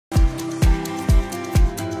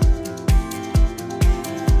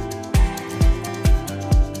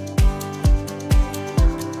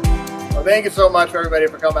thank you so much, everybody,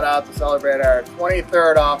 for coming out to celebrate our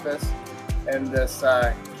 23rd office in this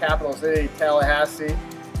capital city, Tallahassee.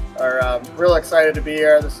 We're real excited to be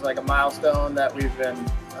here. This is like a milestone that we've been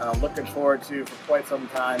looking forward to for quite some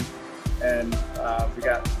time. And we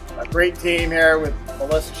got a great team here with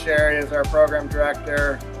Melissa Sherry as our program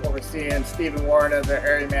director, overseeing Stephen Warren as our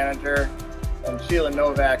area manager, and Sheila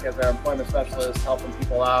Novak as our employment specialist, helping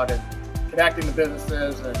people out and connecting the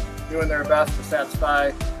businesses and doing their best to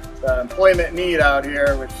satisfy the employment need out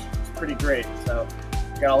here, which is pretty great. So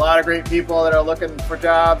we got a lot of great people that are looking for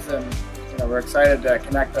jobs, and we're excited to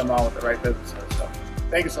connect them all with the right businesses. So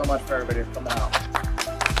thank you so much for everybody for coming out.